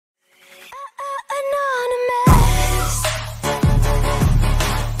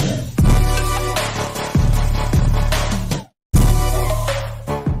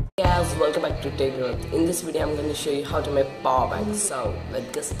back to Tech Growth. In this video I'm going to show you how to make power bank. So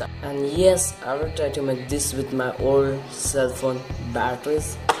let's get started. And yes, I will try to make this with my old cell phone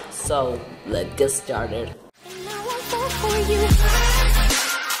batteries. So let's get started.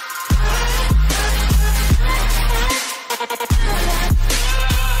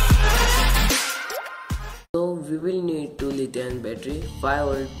 So we will need 2 lithium battery, 5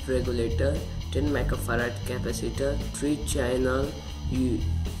 volt regulator, 10 microfarad capacitor, 3 channel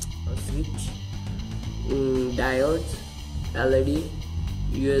switch, diodes, LED,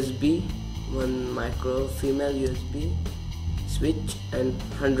 USB, 1 micro female USB switch, and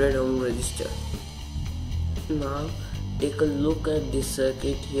 100 ohm resistor. Now take a look at this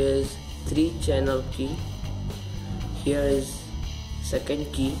circuit. Here is 3 channel key, here is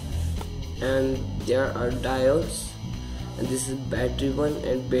second key, and there are diodes, and this is battery 1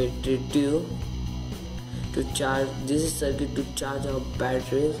 and battery 2 to charge. This is circuit to charge our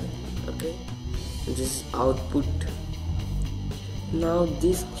batteries, okay, and this is output. Now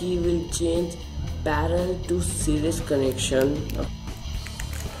this key will change parallel to series connection.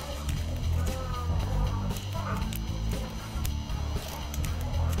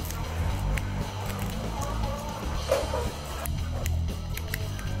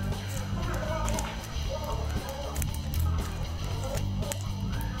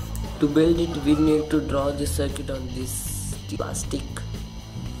 To build it, we need to draw the circuit on this plastic.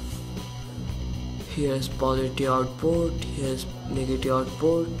 Here is positive output, here is negative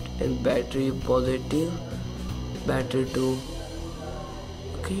output, and battery positive, battery 2.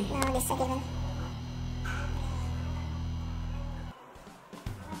 Okay. Now this circuit.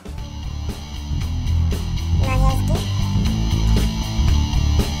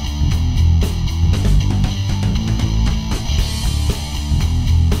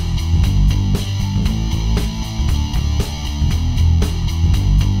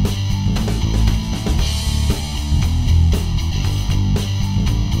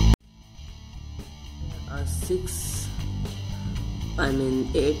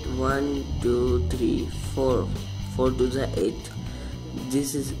 Eight, 1, 2, 3, 4 to the 8.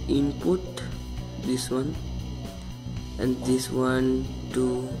 This is input, this one, and this 1,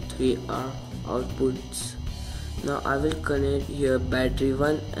 2, 3 are outputs. Now I will connect here battery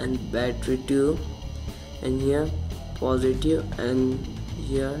 1 and battery 2, and here positive and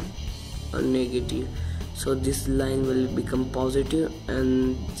here a negative. So this line will become positive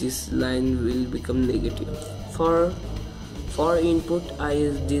and this line will become negative. For input I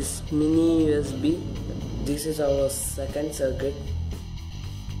use this mini USB. This is our second circuit.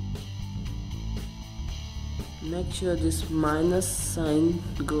 Make sure this minus sign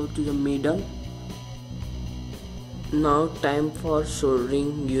go to the middle. Now time for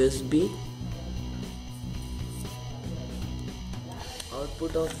soldering USB.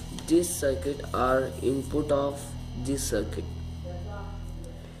 Output of this circuit are input of this circuit.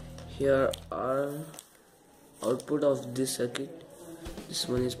 Here are output of this circuit. This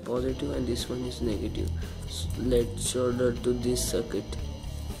one is positive and this one is negative. So let's solder to this circuit.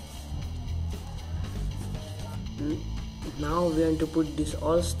 Now we want to put this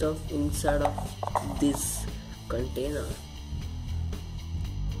all stuff inside of this container.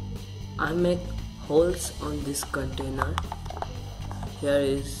 I make holes on this container. Here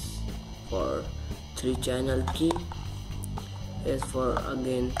is for 3 channel key, here is for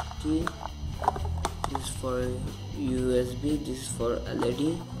again key, this is for USB, this is for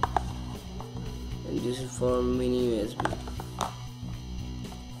LED, and this is for mini USB.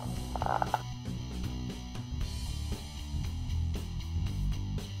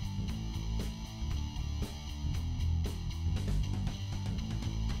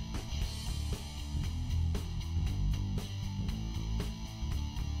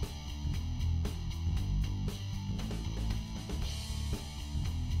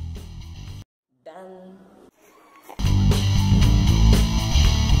 Done.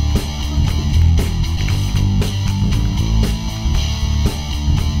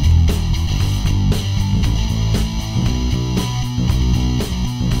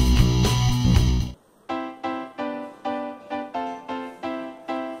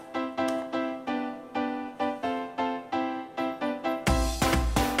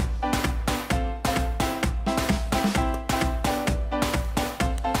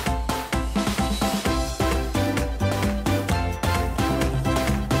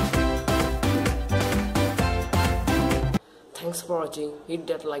 Thanks for watching. Hit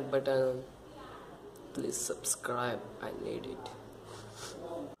that like button. Please subscribe. I need it.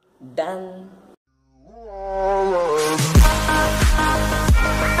 Done.